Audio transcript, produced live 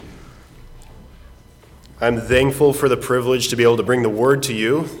I'm thankful for the privilege to be able to bring the word to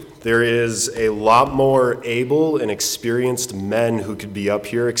you. There is a lot more able and experienced men who could be up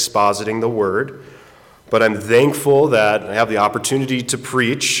here expositing the word, but I'm thankful that I have the opportunity to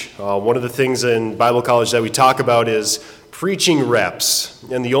preach. One of the things in Bible college that we talk about is preaching reps,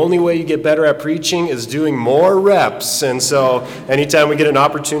 and the only way you get better at preaching is doing more reps, and so anytime we get an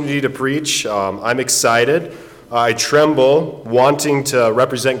opportunity to preach, I'm excited. I tremble wanting to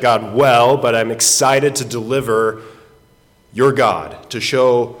represent God well, but I'm excited to deliver your God, to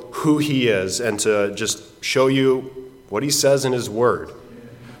show who he is, and to just show you what he says in his word.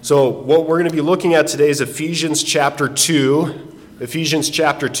 So what we're going to be looking at today is Ephesians chapter 2,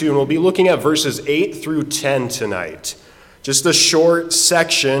 and we'll be looking at verses 8 through 10 tonight. Just a short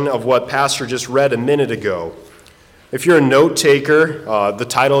section of what Pastor just read a minute ago. If you're a note taker, the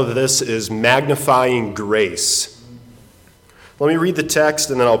title of this is Magnifying Grace. Let me read the text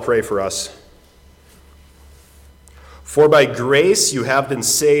and then I'll pray for us. For by grace you have been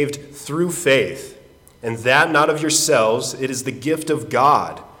saved through faith, and that not of yourselves, it is the gift of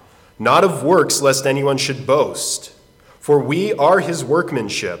God, not of works, lest anyone should boast. For we are his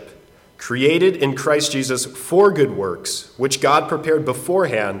workmanship, created in Christ Jesus for good works, which God prepared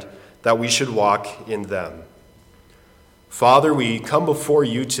beforehand that we should walk in them. Father, we come before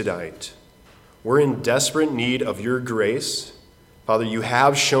you tonight. We're in desperate need of your grace. Father, you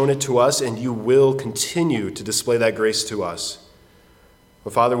have shown it to us, and you will continue to display that grace to us.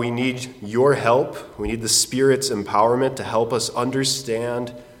 But Father, we need your help. We need the Spirit's empowerment to help us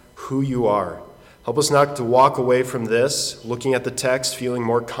understand who you are. Help us not to walk away from this, looking at the text, feeling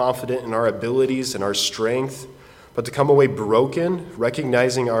more confident in our abilities and our strength, but to come away broken,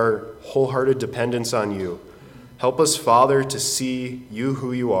 recognizing our wholehearted dependence on you. Help us, Father, to see you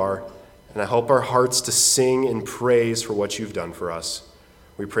who you are, and I help our hearts to sing in praise for what you've done for us.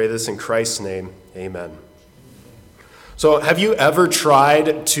 We pray this in Christ's name, amen. So have you ever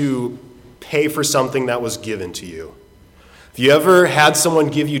tried to pay for something that was given to you? Have you ever had someone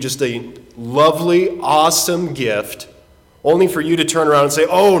give you just a lovely, awesome gift, only for you to turn around and say,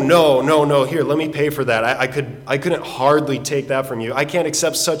 oh, no, here, let me pay for that. I couldn't hardly take that from you. I can't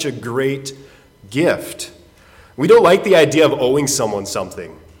accept such a great gift. We don't like the idea of owing someone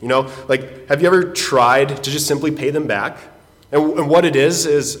something. You know, like, have you ever tried to just simply pay them back? And what it is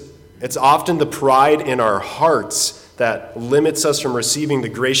it's often the pride in our hearts that limits us from receiving the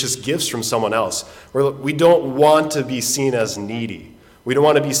gracious gifts from someone else. We don't want to be seen as needy. We don't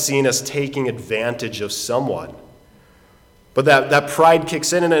want to be seen as taking advantage of someone. But that pride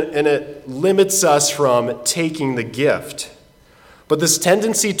kicks in, and it limits us from taking the gift. But this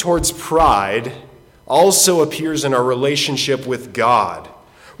tendency towards pride also appears in our relationship with God.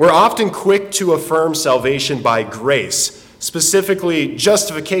 We're often quick to affirm salvation by grace, specifically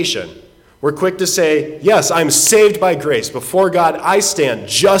justification. We're quick to say, yes, I'm saved by grace. Before God, I stand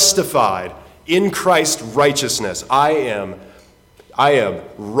justified in Christ's righteousness. I am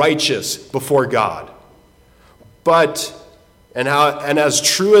righteous before God. But, and as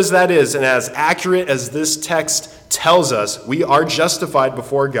true as that is, and as accurate as this text tells us, we are justified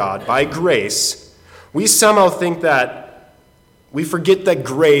before God by grace. We somehow think that we forget that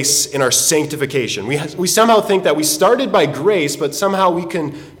grace in our sanctification. We somehow think that we started by grace, but somehow we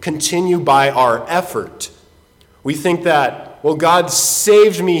can continue by our effort. We think that, well, God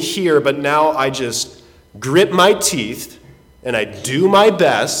saved me here, but now I just grit my teeth and I do my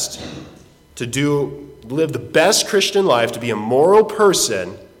best to live the best Christian life, to be a moral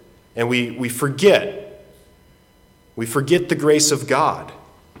person, and we forget the grace of God.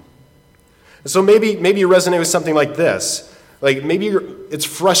 So maybe you resonate with something like this. Like maybe it's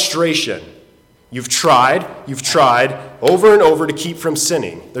frustration. You've tried over and over to keep from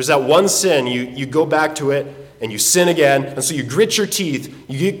sinning. There's that one sin, you go back to it and you sin again, and so you grit your teeth,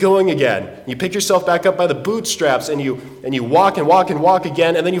 you get going again. You pick yourself back up by the bootstraps and you walk and walk and walk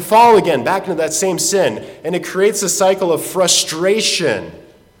again, and then you fall again back into that same sin. And it creates a cycle of frustration.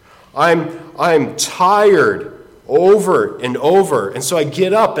 I'm tired. Over and over. And so I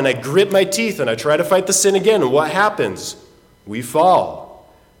get up and I grit my teeth and I try to fight the sin again. And what happens? We fall.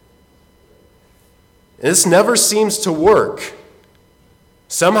 And this never seems to work.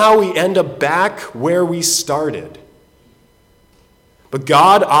 Somehow we end up back where we started. But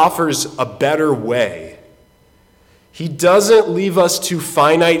God offers a better way. He doesn't leave us to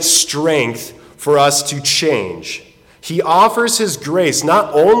finite strength for us to change. He offers his grace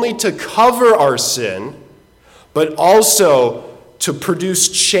not only to cover our sin, but also to produce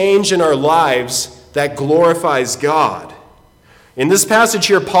change in our lives that glorifies God. In this passage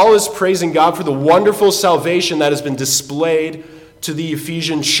here, Paul is praising God for the wonderful salvation that has been displayed to the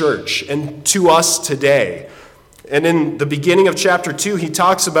Ephesian church and to us today. And in the beginning of chapter 2, he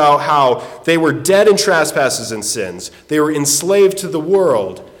talks about how they were dead in trespasses and sins. They were enslaved to the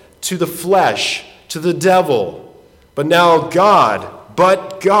world, to the flesh, to the devil. But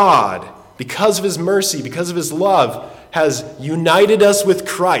God, because of his mercy, because of his love, has united us with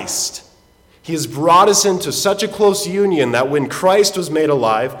Christ. He has brought us into such a close union that when Christ was made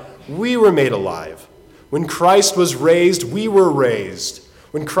alive, we were made alive. When Christ was raised, we were raised.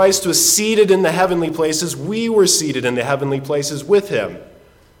 When Christ was seated in the heavenly places, we were seated in the heavenly places with him.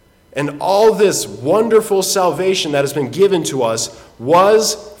 And all this wonderful salvation that has been given to us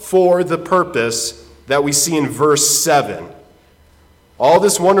was for the purpose that we see in verse 7. All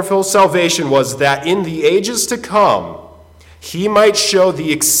this wonderful salvation was that in the ages to come, he might show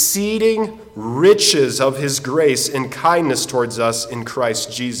the exceeding riches of his grace and kindness towards us in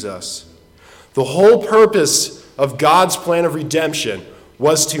Christ Jesus. The whole purpose of God's plan of redemption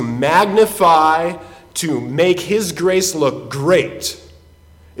was to magnify, to make his grace look great.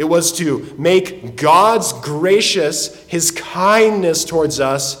 It was to make God's gracious, his kindness towards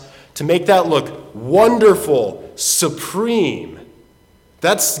us, to make that look wonderful, supreme.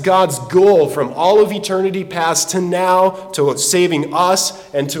 That's God's goal from all of eternity past to now, to saving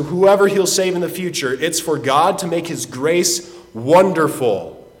us and to whoever he'll save in the future. It's for God to make his grace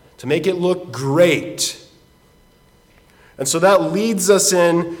wonderful, to make it look great. And so that leads us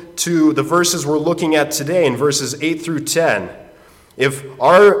into the verses we're looking at today in verses 8 through 10. If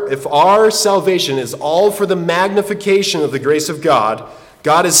our salvation is all for the magnification of the grace of God,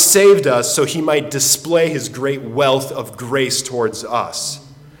 God has saved us so he might display his great wealth of grace towards us.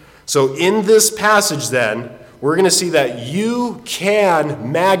 So in this passage then, we're going to see that you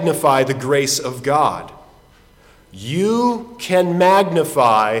can magnify the grace of God. You can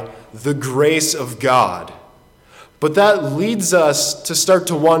magnify the grace of God. But that leads us to start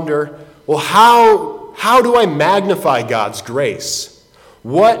to wonder, well, how do I magnify God's grace?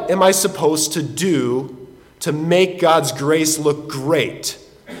 What am I supposed to do to make God's grace look great?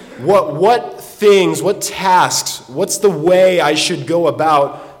 What things, what tasks, what's the way I should go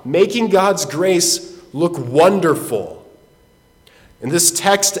about making God's grace look wonderful? And this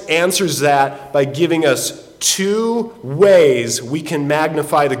text answers that by giving us two ways we can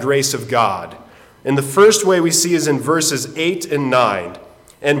magnify the grace of God. And the first way we see is in verses 8 and 9.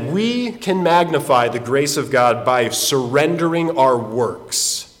 And we can magnify the grace of God by surrendering our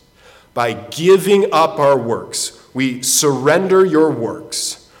works, by giving up our works. We surrender your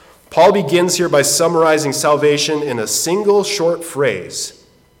works. Paul begins here by summarizing salvation in a single short phrase.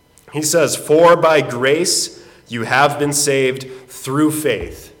 He says, "For by grace you have been saved through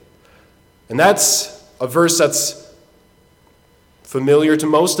faith." And that's a verse that's familiar to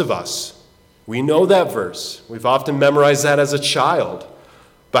most of us. We know that verse. We've often memorized that as a child.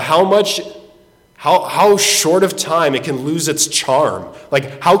 But how short of time it can lose its charm.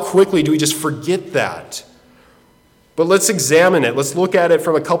 Like, how quickly do we just forget that? But let's examine it. Let's look at it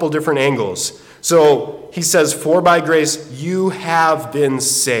from a couple different angles. So he says, "For by grace you have been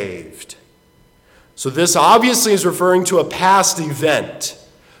saved." So this obviously is referring to a past event,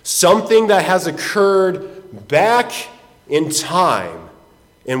 something that has occurred back in time.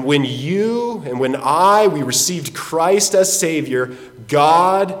 And when you and when we received Christ as Savior,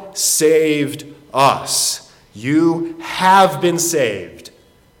 God saved us. You have been saved.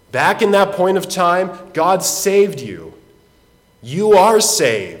 Back in that point of time, God saved you. You are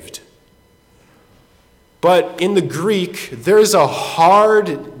saved. But in the Greek, there's a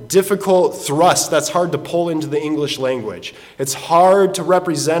hard, difficult thrust that's hard to pull into the English language. It's hard to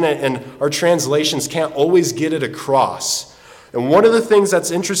represent it, and our translations can't always get it across. And one of the things that's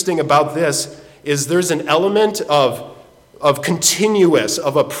interesting about this is there's an element of continuous,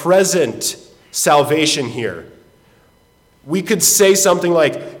 of a present salvation here. We could say something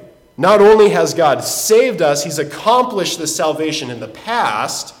like, not only has God saved us, he's accomplished this salvation in the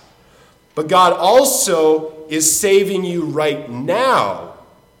past, but God also is saving you right now.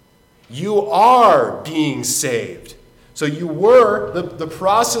 You are being saved. So the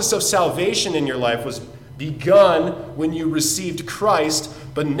process of salvation in your life was begun when you received Christ,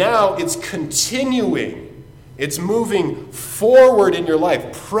 but now it's continuing. It's moving forward in your life.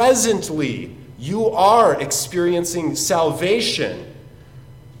 Presently, you are experiencing salvation.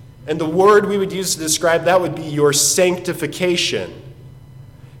 And the word we would use to describe that would be your sanctification.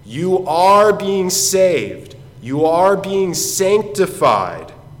 You are being saved. You are being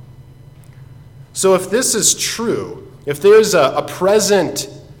sanctified. So if this is true, if there's a present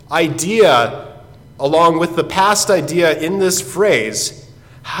idea along with the past idea in this phrase,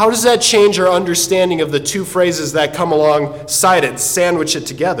 How does that change our understanding of the two phrases that come alongside it, sandwich it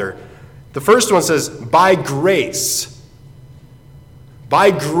together? The first one says, by grace.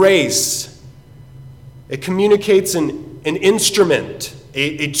 By grace. It communicates an instrument,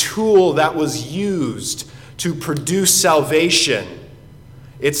 a tool that was used to produce salvation.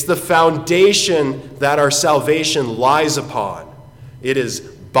 It's the foundation that our salvation lies upon. It is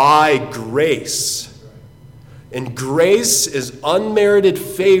by grace. And grace is unmerited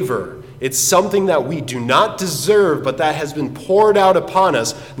favor. It's something that we do not deserve, but that has been poured out upon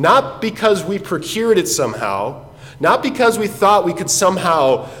us, not because we procured it somehow, not because we thought we could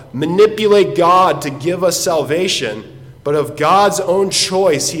somehow manipulate God to give us salvation, but of God's own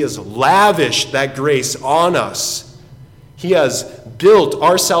choice. He has lavished that grace on us. He has built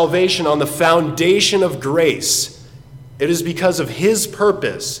our salvation on the foundation of grace. It is because of His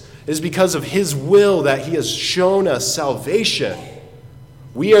purpose. It is because of His will that He has shown us salvation.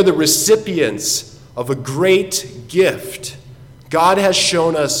 We are the recipients of a great gift. God has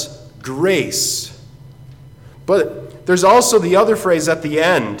shown us grace. But there's also the other phrase at the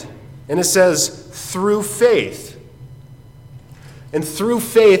end, and it says, through faith. And through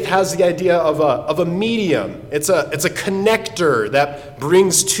faith has the idea of a medium. It's a connector that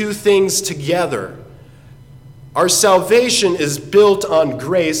brings two things together. Our salvation is built on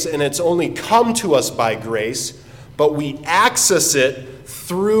grace, and it's only come to us by grace, but we access it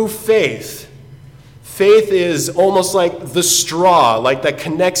through faith. Faith is almost like the straw, like that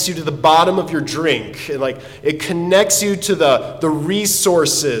connects you to the bottom of your drink. Like it connects you to the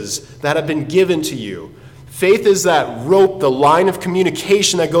resources that have been given to you. Faith is that rope, the line of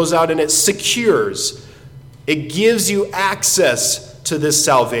communication that goes out, and it secures. It gives you access to this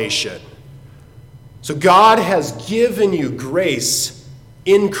salvation. So God has given you grace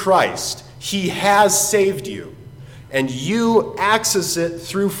in Christ. He has saved you. And you access it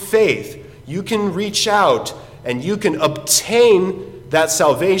through faith. You can reach out and you can obtain that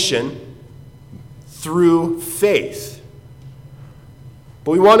salvation through faith.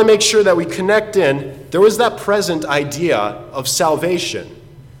 But we want to make sure that we connect in. There was that present idea of salvation.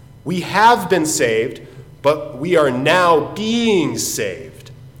 We have been saved, but we are now being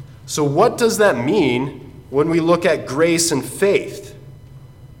saved. So what does that mean when we look at grace and faith?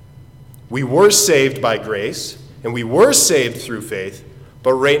 We were saved by grace, and we were saved through faith,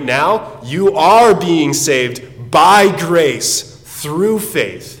 but right now, you are being saved by grace through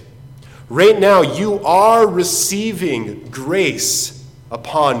faith. Right now, you are receiving grace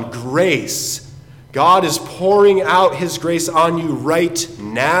upon grace. God is pouring out His grace on you right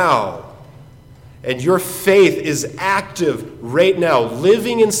now. And your faith is active right now,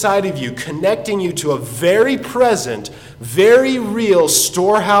 living inside of you, connecting you to a very present, very real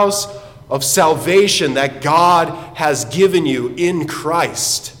storehouse of salvation that God has given you in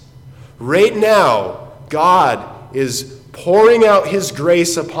Christ. Right now, God is pouring out His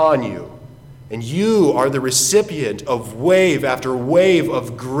grace upon you, and you are the recipient of wave after wave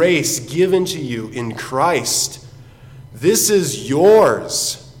of grace given to you in Christ. This is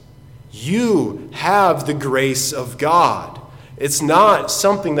yours. You have the grace of God. It's not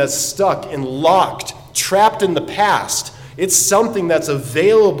something that's stuck and locked, trapped in the past. It's something that's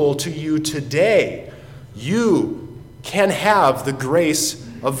available to you today. You can have the grace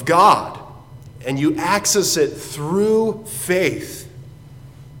of God, and you access it through faith.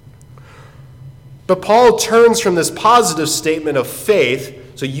 But Paul turns from this positive statement of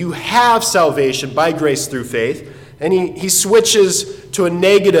faith, so you have salvation by grace through faith, and he switches to a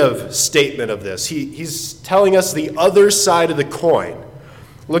negative statement of this. He's telling us the other side of the coin.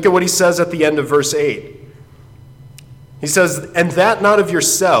 Look at what he says at the end of verse 8. He says, and that not of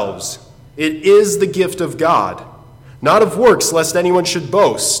yourselves, it is the gift of God, not of works, lest anyone should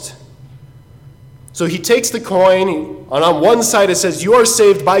boast. So he takes the coin, and on one side it says, you are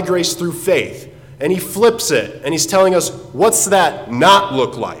saved by grace through faith. And he flips it, and he's telling us, what's that not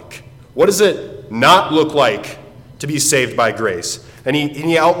look like? What does it not look like to be saved by grace? And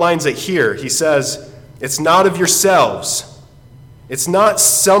he outlines it here. He says, it's not of yourselves. It's not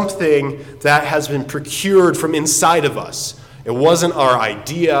something that has been procured from inside of us. It wasn't our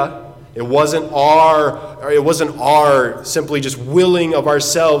idea. It wasn't our simply just willing of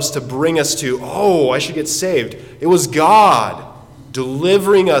ourselves to bring us to, oh, I should get saved. It was God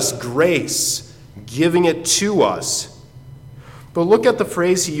delivering us grace, giving it to us. But look at the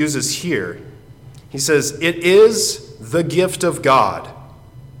phrase he uses here. He says, it is the gift of God.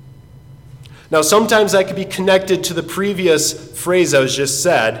 Now, sometimes that could be connected to the previous phrase that was just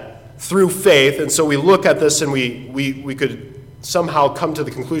said, through faith. And so we look at this and we could somehow come to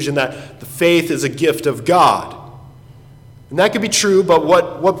the conclusion that the faith is a gift of God. And that could be true, but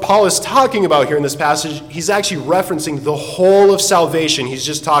what Paul is talking about here in this passage, he's actually referencing the whole of salvation he's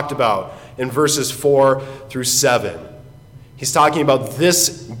just talked about in verses 4 through 7. He's talking about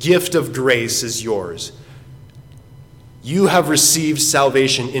this gift of grace is yours. You have received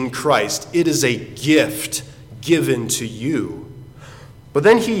salvation in Christ. It is a gift given to you. But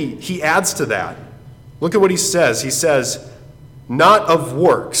then he adds to that. Look at what he says. He says, not of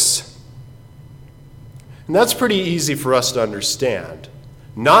works. And that's pretty easy for us to understand.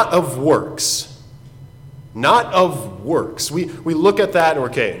 Not of works. Not of works. We look at that and we're,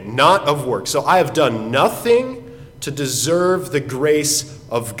 okay, not of works. So I have done nothing to deserve the grace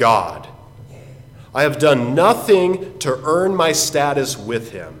of God. I have done nothing to earn my status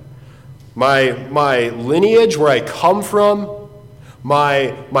with him. My lineage, where I come from,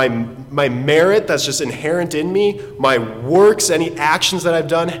 my merit that's just inherent in me, my works, any actions that I've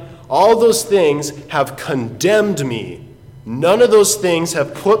done, all those things have condemned me. None of those things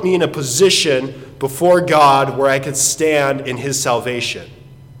have put me in a position before God where I could stand in his salvation.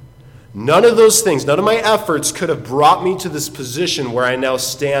 None of those things, none of my efforts could have brought me to this position where I now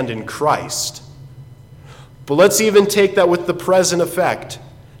stand in Christ. But let's even take that with the present effect.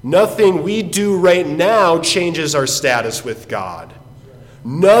 Nothing we do right now changes our status with God.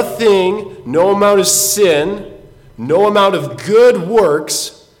 Nothing, no amount of sin, no amount of good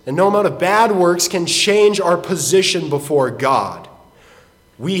works, and no amount of bad works can change our position before God.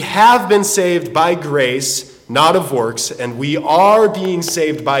 We have been saved by grace, not of works, and we are being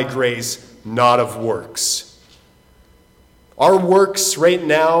saved by grace, not of works. Our works right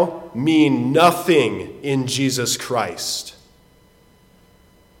now mean nothing in Jesus Christ.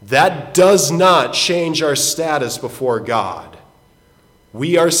 That does not change our status before God.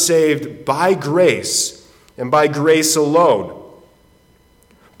 We are saved by grace and by grace alone.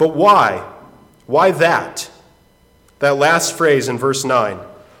 But why? Why that? That last phrase in verse 9,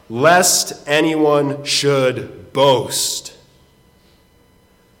 lest anyone should boast.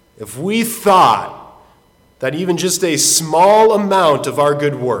 If we thought that even just a small amount of our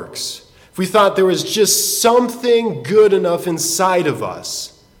good works, if we thought there was just something good enough inside of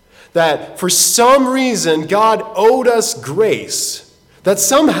us, that for some reason God owed us grace, that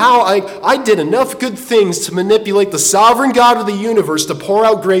somehow I did enough good things to manipulate the sovereign God of the universe to pour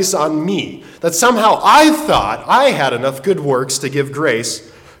out grace on me, that somehow I thought I had enough good works to give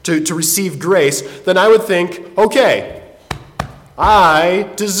grace, to receive grace, then I would think, okay, I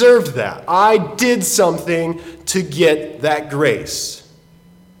deserved that. I did something to get that grace.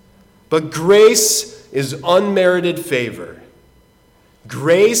 But grace is unmerited favor.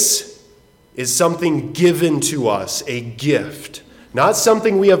 Grace is something given to us, a gift. Not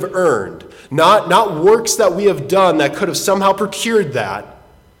something we have earned, not works that we have done that could have somehow procured that.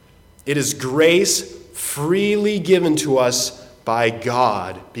 It is grace freely given to us by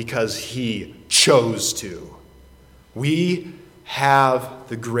God because he chose to. We have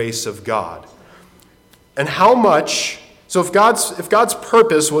the grace of God. And how much, so if God's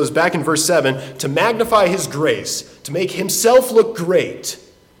purpose was, back in verse 7, to magnify his grace, to make himself look great,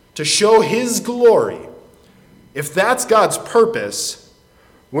 to show his glory, if that's God's purpose,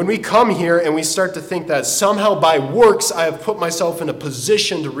 when we come here and we start to think that somehow by works I have put myself in a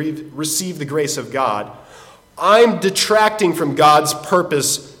position to receive the grace of God, I'm detracting from God's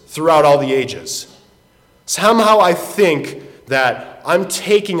purpose throughout all the ages. Somehow I think that I'm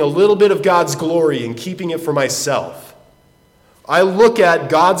taking a little bit of God's glory and keeping it for myself. I look at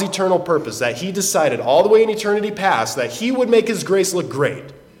God's eternal purpose, that he decided all the way in eternity past that he would make his grace look great,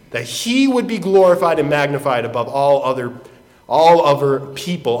 that he would be glorified and magnified above all other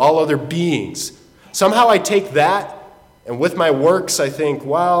people, all other beings. Somehow I take that, and with my works I think,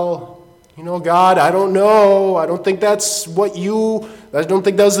 well, God, I don't know. I don't think that was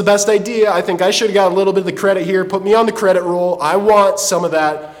the best idea. I think I should have got a little bit of the credit here. Put me on the credit roll. I want some of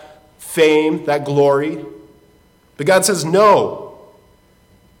that fame, that glory. But God says, no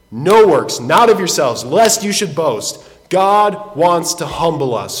works, not of yourselves, lest you should boast. God wants to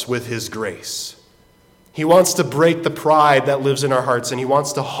humble us with his grace. He wants to break the pride that lives in our hearts, and he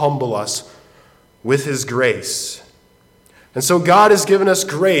wants to humble us with his grace. And so God has given us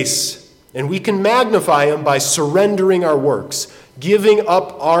grace, and we can magnify him by surrendering our works, giving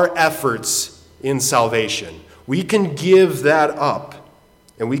up our efforts in salvation. We can give that up,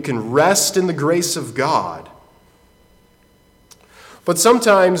 and we can rest in the grace of God. But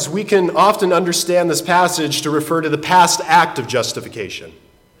sometimes we can often understand this passage to refer to the past act of justification.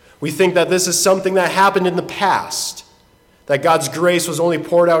 We think that this is something that happened in the past, that God's grace was only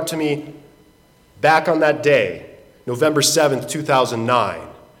poured out to me back on that day, November 7th, 2009.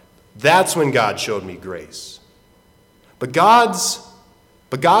 That's when God showed me grace. But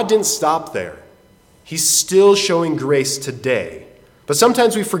God didn't stop there. He's still showing grace today. But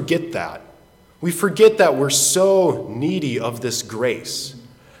sometimes we forget that. We forget that we're so needy of this grace.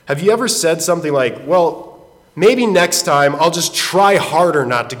 Have you ever said something like, well, maybe next time I'll just try harder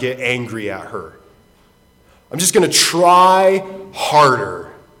not to get angry at her. I'm just going to try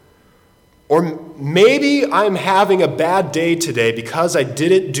harder. Or maybe I'm having a bad day today because I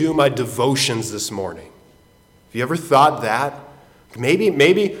didn't do my devotions this morning. Have you ever thought that? Maybe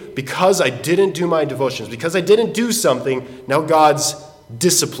because I didn't do my devotions, because I didn't do something, now God's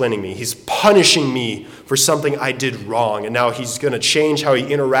disciplining me. He's punishing me for something I did wrong, and now he's going to change how he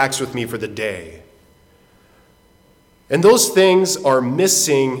interacts with me for the day. And those things are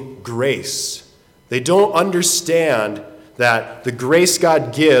missing grace. They don't understand that the grace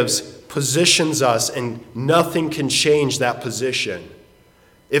God gives positions us and nothing can change that position.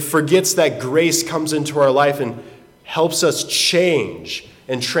 It forgets that grace comes into our life and helps us change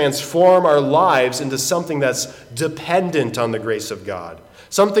and transform our lives into something that's dependent on the grace of God.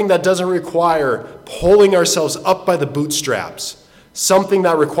 Something that doesn't require pulling ourselves up by the bootstraps. Something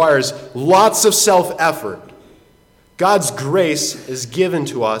that requires lots of self-effort. God's grace is given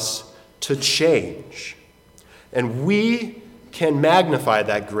to us to change. And we can magnify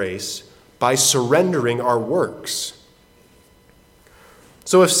that grace by surrendering our works.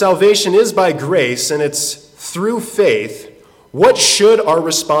 So if salvation is by grace and it's through faith, what should our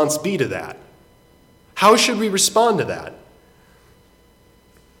response be to that? How should we respond to that?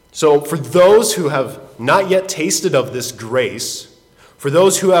 So for those who have not yet tasted of this grace, for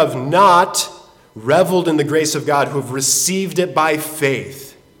those who have not reveled in the grace of God, who have received it by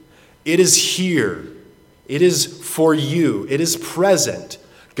faith, it is here. It is for you. It is present.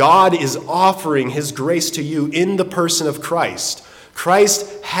 God is offering his grace to you in the person of Christ.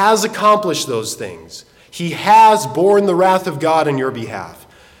 Christ has accomplished those things. He has borne the wrath of God on your behalf.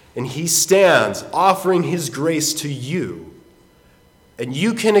 And he stands offering his grace to you. And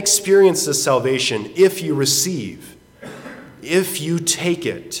you can experience this salvation if you receive, if you take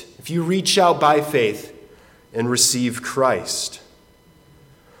it, if you reach out by faith and receive Christ.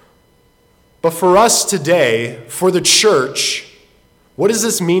 But for us today, for the church, what does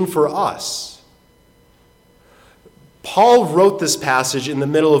this mean for us? Paul wrote this passage in the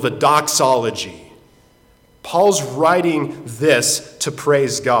middle of a doxology. Paul's writing this to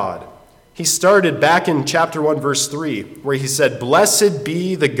praise God. He started back in chapter 1, verse 3, where he said, "Blessed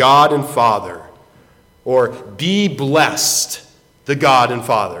be the God and Father," or "Be blessed, the God and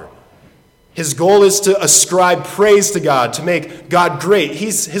Father." His goal is to ascribe praise to God, to make God great.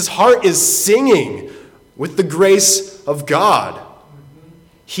 His heart is singing with the grace of God.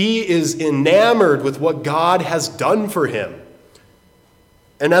 He is enamored with what God has done for him.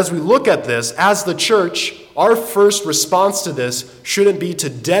 And as we look at this, as the church, our first response to this shouldn't be to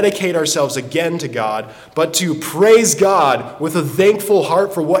dedicate ourselves again to God, but to praise God with a thankful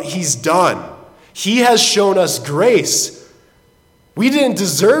heart for what he's done. He has shown us grace. We didn't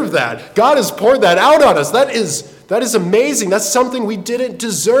deserve that. God has poured that out on us. That is amazing. That's something we didn't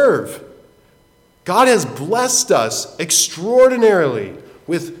deserve. God has blessed us extraordinarily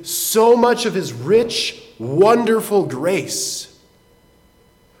with so much of his rich, wonderful grace.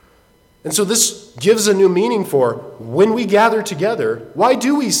 And so this gives a new meaning for when we gather together, why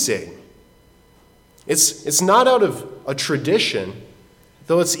do we sing? It's not out of a tradition,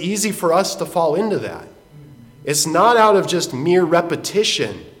 though it's easy for us to fall into that. It's not out of just mere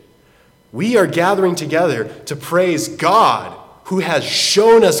repetition. We are gathering together to praise God who has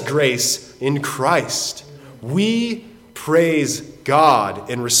shown us grace in Christ. We praise God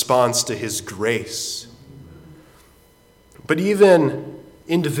in response to his grace. But even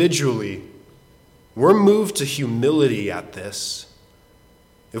individually, we're moved to humility at this.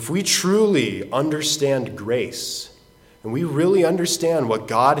 If we truly understand grace, and we really understand what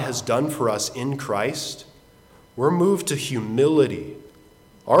God has done for us in Christ, we're moved to humility.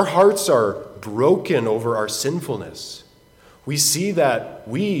 Our hearts are broken over our sinfulness. We see that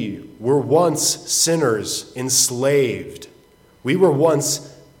we were once sinners, enslaved. We were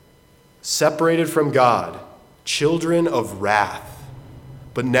once separated from God, children of wrath.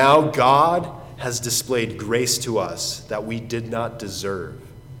 But now God has displayed grace to us that we did not deserve.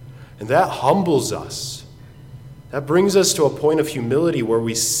 And that humbles us. That brings us to a point of humility where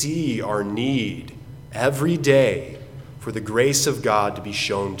we see our need every day for the grace of God to be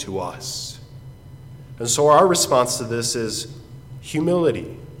shown to us. And so our response to this is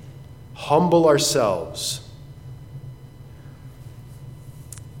humility. Humble ourselves.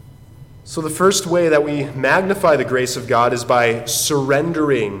 So the first way that we magnify the grace of God is by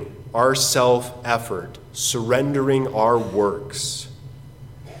surrendering our self-effort. surrendering our works.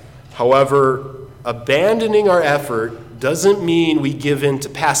 However, abandoning our effort doesn't mean we give in to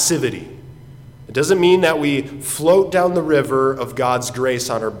passivity. It doesn't mean that we float down the river of God's grace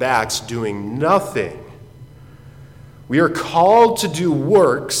on our backs doing nothing. We are called to do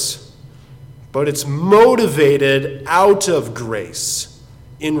works, but it's motivated out of grace,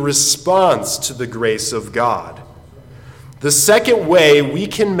 in response to the grace of God. The second way we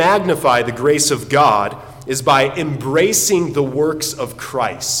can magnify the grace of God is by embracing the works of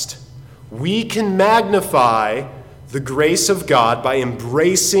Christ. We can magnify the grace of God by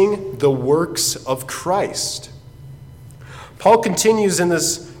embracing the works of Christ. Paul continues in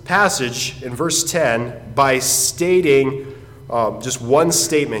this passage in verse 10 by stating just one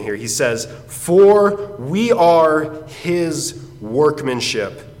statement here. He says, "For we are his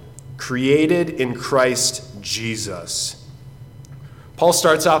workmanship, created in Christ Jesus." Paul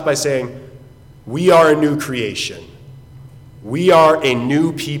starts off by saying, we are a new creation. We are a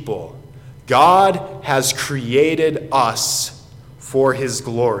new people. God has created us for his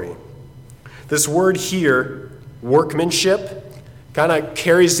glory. This word here, workmanship, kind of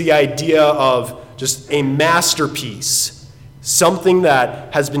carries the idea of just a masterpiece, something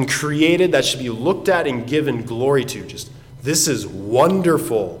that has been created that should be looked at and given glory to. Just, this is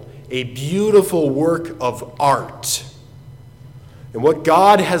wonderful, a beautiful work of art. And what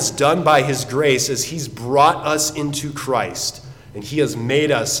God has done by his grace is he's brought us into Christ, and he has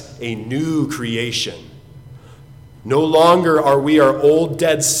made us a new creation. No longer are we our old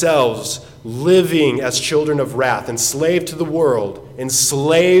dead selves living as children of wrath, enslaved to the world,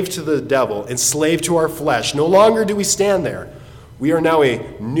 enslaved to the devil, enslaved to our flesh. No longer do we stand there. We are now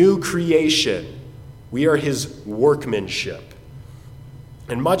a new creation. We are his workmanship.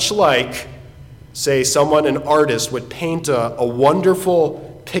 And much like, say, an artist would paint a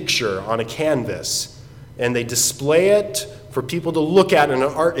wonderful picture on a canvas, and they display it for people to look at in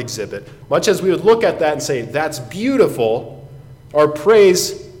an art exhibit. Much as we would look at that and say, that's beautiful, our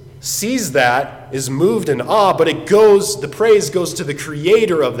praise sees that, is moved in awe, but the praise goes to the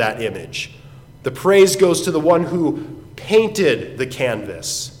creator of that image. The praise goes to the one who painted the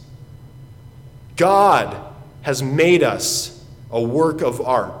canvas. God has made us a work of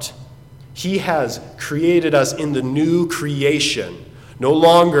art. He has created us in the new creation. No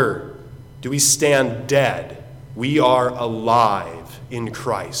longer do we stand dead. We are alive in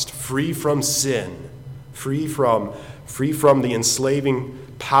Christ, free from sin, free from the enslaving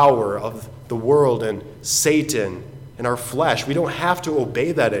power of the world and Satan and our flesh. We don't have to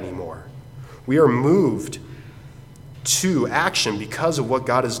obey that anymore. We are moved to action because of what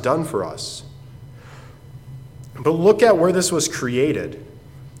God has done for us. But look at where this was created.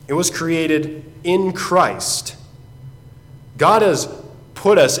 It was created in Christ. God has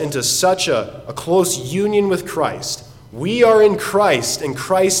put us into such a close union with Christ. We are in Christ and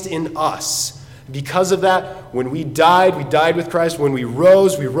Christ in us. Because of that, when we died with Christ. When we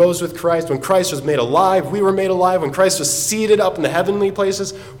rose with Christ. When Christ was made alive, we were made alive. When Christ was seated up in the heavenly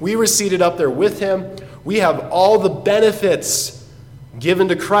places, we were seated up there with him. We have all the benefits given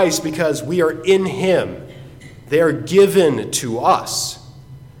to Christ because we are in him. They are given to us.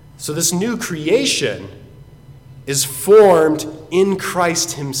 So this new creation is formed in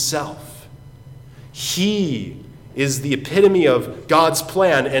Christ himself. He is the epitome of God's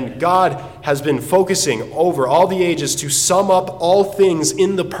plan, and God has been focusing over all the ages to sum up all things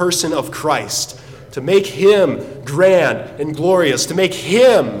in the person of Christ, to make him grand and glorious, to make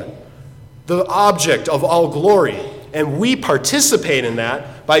him the object of all glory. And we participate in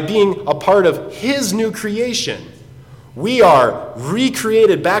that by being a part of his new creation. We are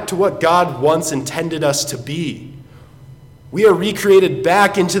recreated back to what God once intended us to be. We are recreated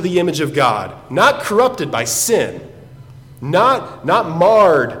back into the image of God, not corrupted by sin, not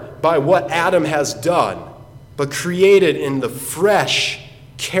marred by what Adam has done, but created in the fresh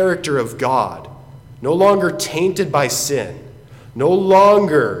character of God, no longer tainted by sin, no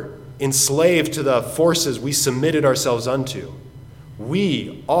longer enslaved to the forces we submitted ourselves unto.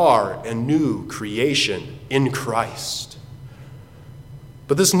 We are a new creation in Christ.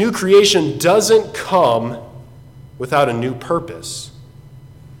 But this new creation doesn't come without a new purpose.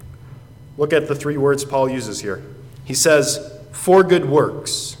 Look at the three words Paul uses here. He says, for good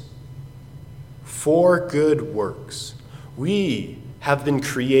works. For good works. We have been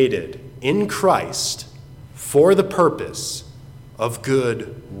created in Christ for the purpose of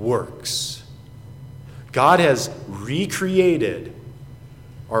good works. God has recreated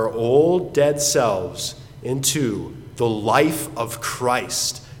our old dead selves into the life of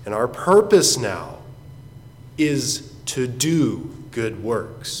Christ. And our purpose now is to do good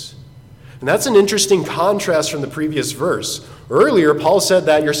works. And that's an interesting contrast from the previous verse. Earlier, Paul said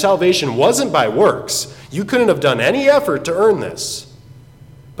that your salvation wasn't by works. You couldn't have done any effort to earn this.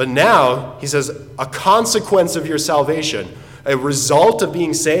 But now, he says, a consequence of your salvation, a result of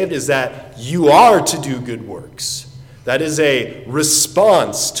being saved is that you are to do good works. That is a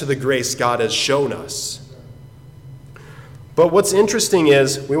response to the grace God has shown us. But what's interesting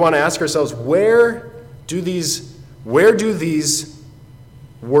is we want to ask ourselves, where do these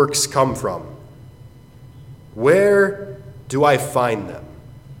works come from? Where do I find them?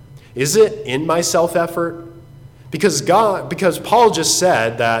 Is it in my self-effort? Because Paul just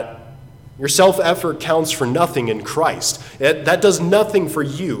said that your self-effort counts for nothing in Christ. That does nothing for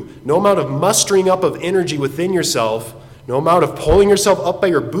you. No amount of mustering up of energy within yourself, no amount of pulling yourself up by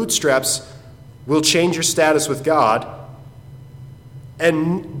your bootstraps will change your status with God.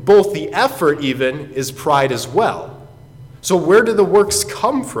 And both the effort even is pride as well. So where do the works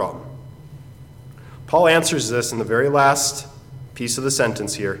come from? Paul answers this in the very last piece of the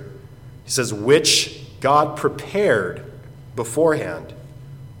sentence here. He says, which God prepared beforehand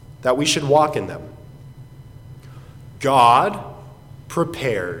that we should walk in them. God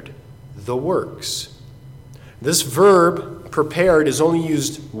prepared the works. This verb, prepared, is only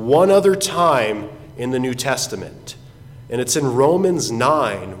used one other time in the New Testament. And it's in Romans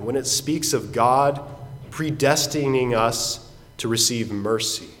 9 when it speaks of God predestining us to receive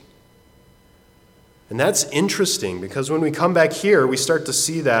mercy. And that's interesting because when we come back here, we start to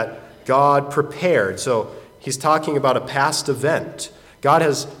see that God prepared. So he's talking about a past event. God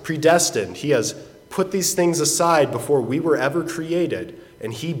has predestined. He has put these things aside before we were ever created,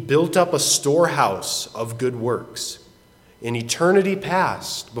 and he built up a storehouse of good works. In eternity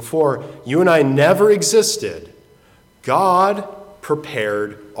past, before you and I never existed, God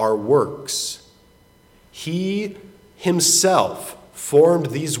prepared our works. He himself formed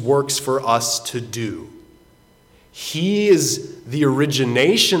these works for us to do. He is the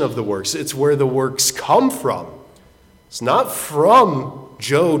origination of the works. It's where the works come from. It's not from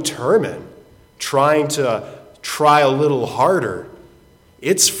Joe Turman trying to try a little harder.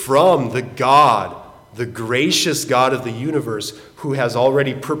 It's from the God, the gracious God of the universe, who has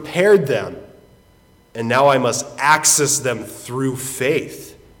already prepared them. And now I must access them through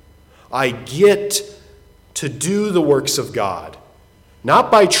faith. I get to do the works of God,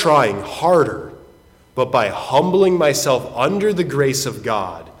 not by trying harder, but by humbling myself under the grace of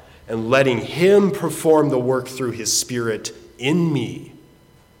God and letting him perform the work through his Spirit in me.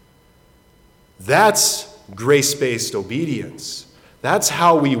 That's grace-based obedience. That's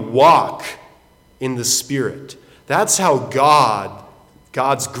how we walk in the Spirit. That's how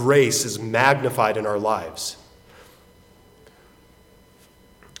God's grace is magnified in our lives.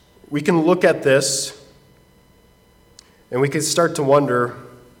 We can look at this and we can start to wonder,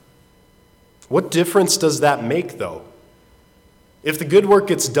 what difference does that make, though? If the good work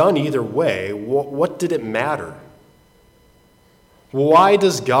gets done either way, what did it matter? Why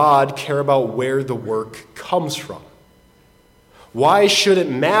does God care about where the work comes from? Why should it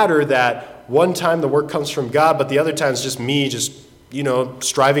matter that one time the work comes from God, but the other time it's just me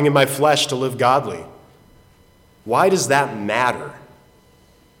striving in my flesh to live godly? Why does that matter?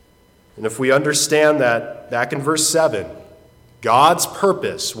 And if we understand that back in verse 7, God's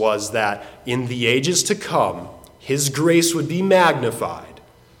purpose was that in the ages to come, his grace would be magnified.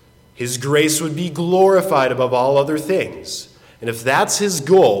 His grace would be glorified above all other things. And if that's his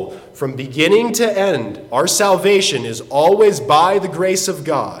goal, from beginning to end, our salvation is always by the grace of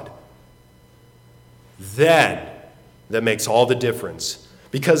God, then that makes all the difference.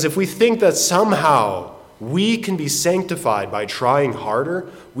 Because if we think that somehow we can be sanctified by trying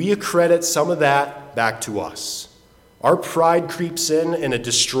harder, we accredit some of that back to us. Our pride creeps in and it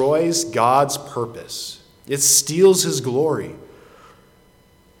destroys God's purpose. It steals his glory.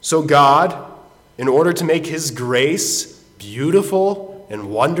 So God, in order to make his grace beautiful and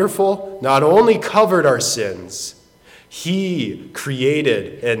wonderful, not only covered our sins, he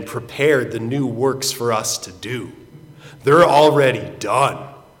created and prepared the new works for us to do. They're already done.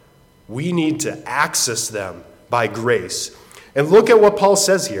 We need to access them by grace. And look at what Paul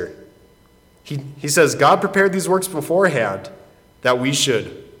says here. He says, God prepared these works beforehand that we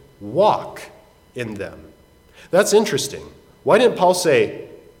should walk in them. That's interesting. Why didn't Paul say,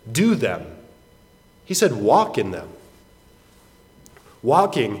 do them? He said, walk in them.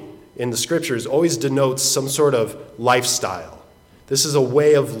 Walking in the scriptures always denotes some sort of lifestyle. This is a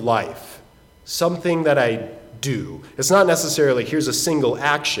way of life, something that I do. It's not necessarily, here's a single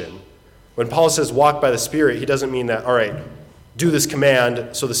action. When Paul says walk by the Spirit, he doesn't mean that, all right, do this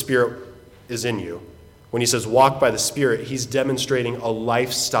command so the Spirit is in you. When he says walk by the Spirit, he's demonstrating a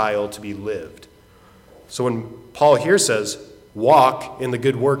lifestyle to be lived. So when Paul here says walk in the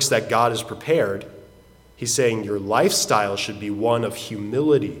good works that God has prepared, he's saying your lifestyle should be one of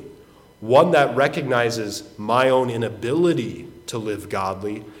humility, one that recognizes my own inability to live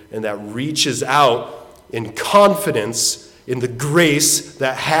godly and that reaches out in confidence in the grace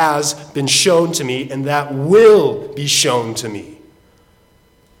that has been shown to me and that will be shown to me.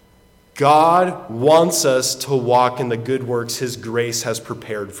 God wants us to walk in the good works his grace has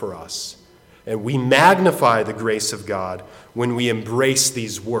prepared for us. And we magnify the grace of God when we embrace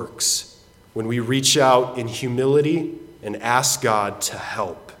these works, when we reach out in humility and ask God to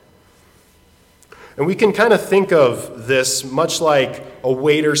help. And we can kind of think of this much like a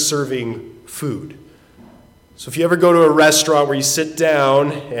waiter serving food. So if you ever go to a restaurant where you sit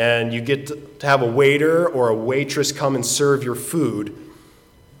down and you get to have a waiter or a waitress come and serve your food,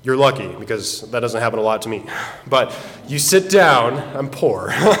 you're lucky because that doesn't happen a lot to me. But you sit down, I'm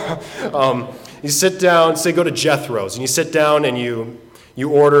poor. You sit down, say go to Jethro's, and you sit down and you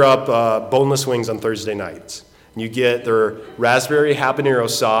order up boneless wings on Thursday nights. And you get their raspberry habanero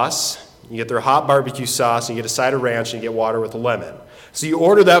sauce, you get their hot barbecue sauce, and you get a side of ranch, and you get water with a lemon. So you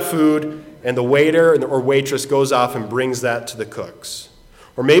order that food, and the waiter or waitress goes off and brings that to the cooks.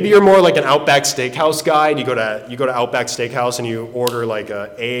 Or maybe you're more like an Outback Steakhouse guy, and you go to Outback Steakhouse and you order like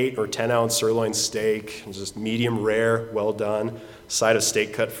a 8 or 10 ounce sirloin steak, just medium rare, well done, side of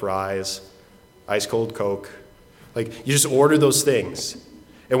steak cut fries, ice cold Coke. Like you just order those things.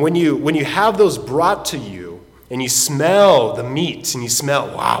 And when you have those brought to you and you smell the meat and you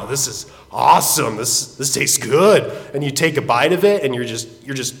smell, wow, this is awesome, this tastes good, and you take a bite of it and you're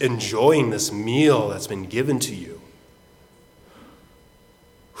just enjoying this meal that's been given to you.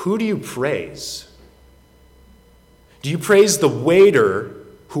 Who do you praise? Do you praise the waiter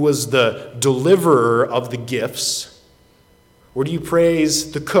who was the deliverer of the gifts? Or do you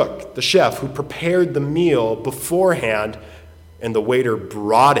praise the cook, the chef, who prepared the meal beforehand and the waiter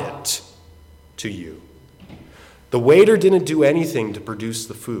brought it to you? The waiter didn't do anything to produce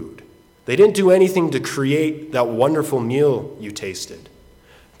the food. They didn't do anything to create that wonderful meal you tasted.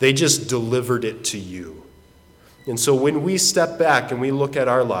 They just delivered it to you. And so when we step back and we look at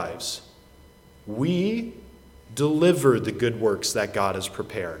our lives, we deliver the good works that God has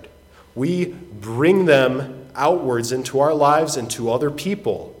prepared. We bring them outwards into our lives and to other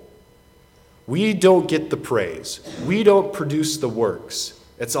people. We don't get the praise. We don't produce the works.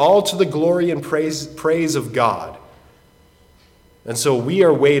 It's all to the glory and praise of God. And so we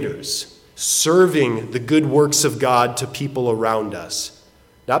are waiters, serving the good works of God to people around us.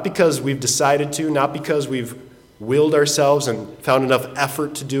 Not because we've decided to, not because we've willed ourselves and found enough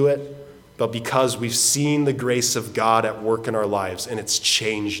effort to do it, but because we've seen the grace of God at work in our lives and it's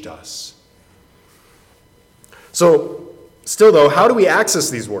changed us. So, still though, how do we access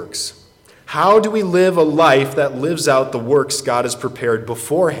these works? How do we live a life that lives out the works God has prepared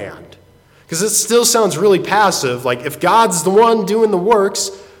beforehand? Because it still sounds really passive, like if God's the one doing the works,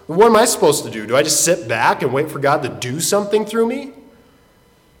 what am I supposed to do? Do I just sit back and wait for God to do something through me?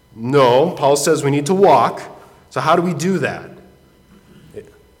 No, Paul says we need to walk. So how do we do that?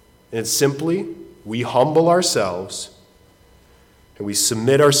 It's simply, we humble ourselves and we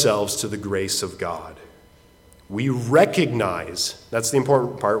submit ourselves to the grace of God. We recognize, that's the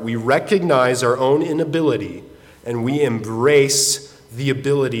important part, we recognize our own inability and we embrace the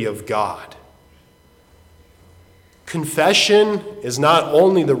ability of God. Confession is not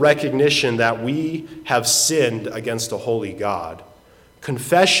only the recognition that we have sinned against a holy God.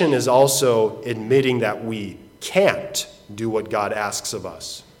 Confession is also admitting that we can't do what God asks of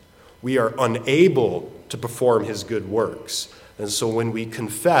us. We are unable to perform his good works. And so when we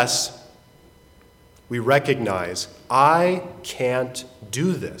confess, we recognize, I can't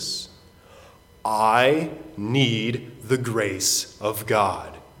do this. I need the grace of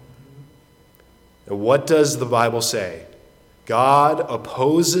God. And what does the Bible say? God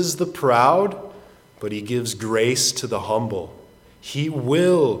opposes the proud, but he gives grace to the humble. He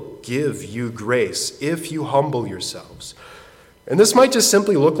will give you grace if you humble yourselves. And this might just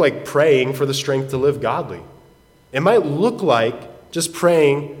simply look like praying for the strength to live godly. It might look like just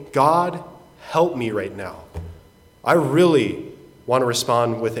praying, God, help me right now. I really want to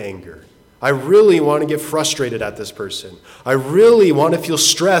respond with anger. I really want to get frustrated at this person. I really want to feel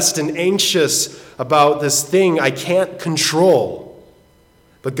stressed and anxious about this thing I can't control.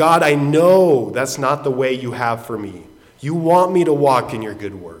 But God, I know that's not the way you have for me. You want me to walk in your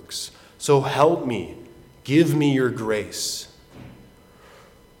good works. So help me. Give me your grace.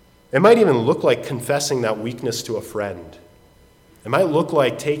 It might even look like confessing that weakness to a friend. It might look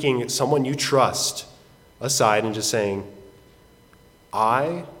like taking someone you trust aside and just saying,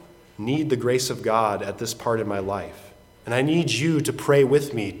 I need the grace of God at this part in my life. And I need you to pray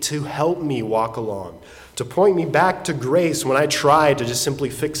with me, to help me walk along, to point me back to grace when I try to just simply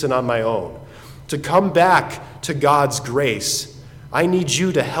fix it on my own, to come back to God's grace. I need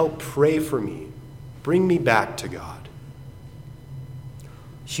you to help pray for me. Bring me back to God.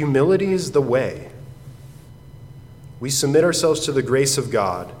 Humility is the way. We submit ourselves to the grace of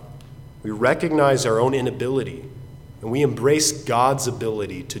God. We recognize our own inability, and we embrace God's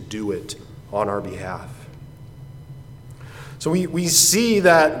ability to do it on our behalf. So we see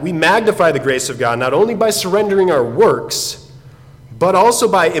that we magnify the grace of God not only by surrendering our works, but also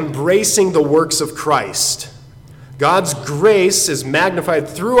by embracing the works of Christ. God's grace is magnified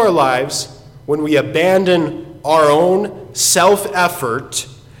through our lives when we abandon our own self-effort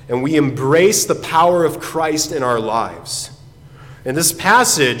and we embrace the power of Christ in our lives. In this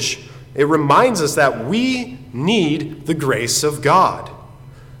passage, it reminds us that we need the grace of God.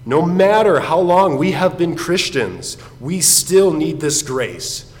 No matter how long we have been Christians, we still need this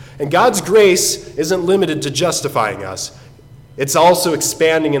grace. And God's grace isn't limited to justifying us. It's also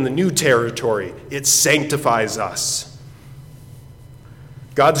expanding in the new territory. It sanctifies us.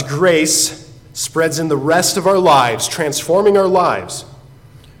 God's grace spreads in the rest of our lives, transforming our lives.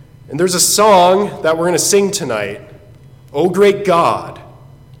 And there's a song that we're going to sing tonight, O Great God.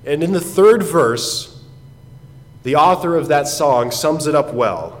 And in the third verse, the author of that song sums it up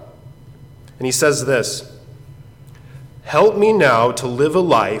well. And he says this, help me now to live a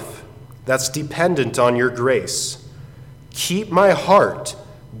life that's dependent on your grace. Keep my heart,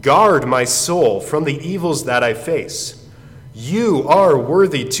 guard my soul from the evils that I face. You are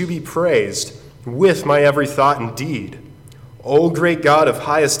worthy to be praised with my every thought and deed. O great God of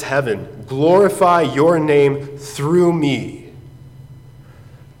highest heaven, glorify your name through me.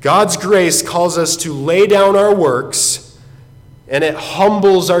 God's grace calls us to lay down our works, and it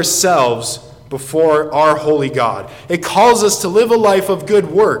humbles ourselves before our holy God. It calls us to live a life of good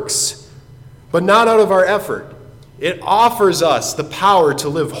works, but not out of our effort. It offers us the power to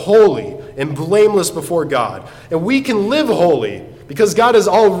live holy and blameless before God. And we can live holy because God has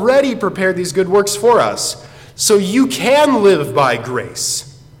already prepared these good works for us. So you can live by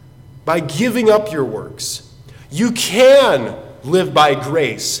grace, by giving up your works. You can live by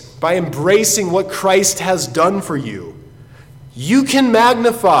grace, by embracing what Christ has done for you. You can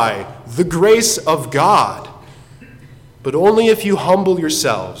magnify the grace of God, but only if you humble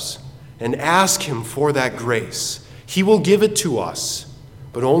yourselves and ask him for that grace. He will give it to us,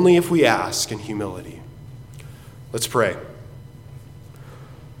 but only if we ask in humility. Let's pray.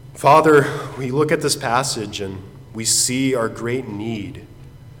 Father, we look at this passage and we see our great need.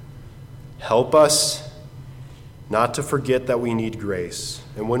 Help us not to forget that we need grace.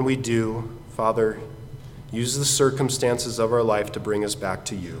 And when we do, Father, use the circumstances of our life to bring us back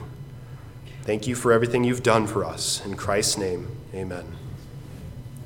to you. Thank you for everything you've done for us. In Christ's name, amen.